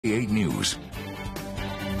8 News.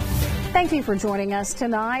 Thank you for joining us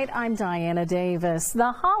tonight. I'm Diana Davis.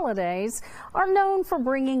 The holidays are known for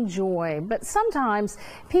bringing joy, but sometimes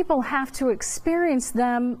people have to experience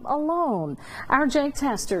them alone. Our Jake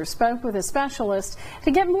Tester spoke with a specialist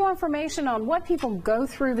to get more information on what people go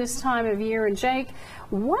through this time of year. And Jake,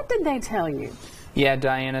 what did they tell you? Yeah,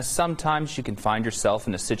 Diana, sometimes you can find yourself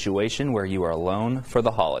in a situation where you are alone for the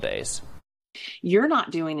holidays. You're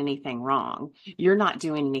not doing anything wrong. You're not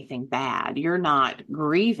doing anything bad. You're not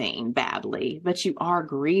grieving badly, but you are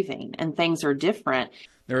grieving and things are different.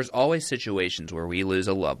 There's always situations where we lose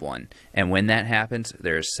a loved one, and when that happens,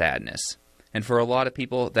 there's sadness. And for a lot of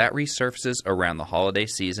people, that resurfaces around the holiday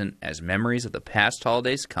season as memories of the past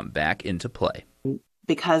holidays come back into play.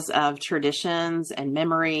 Because of traditions and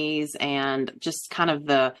memories and just kind of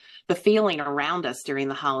the feeling around us during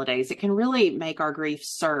the holidays, it can really make our grief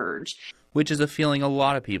surge. Which is a feeling a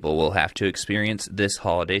lot of people will have to experience this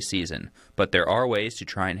holiday season. But there are ways to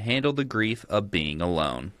try and handle the grief of being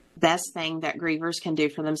alone. Best thing that grievers can do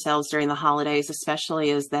for themselves during the holidays,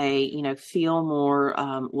 especially as they, feel more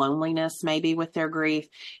loneliness maybe with their grief,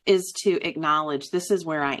 is to acknowledge this is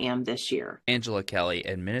where I am this year. Angela Kelly,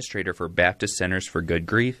 administrator for Baptist Centers for Good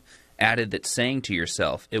Grief, added that saying to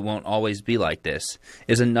yourself, "It won't always be like this,"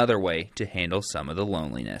 is another way to handle some of the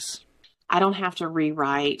loneliness. I don't have to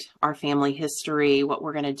rewrite our family history, what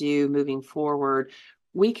we're going to do moving forward.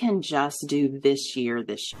 We can just do this year.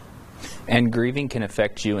 And grieving can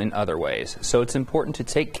affect you in other ways, so it's important to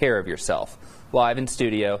take care of yourself. Live in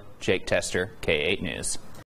studio, Jake Tester, K8 News.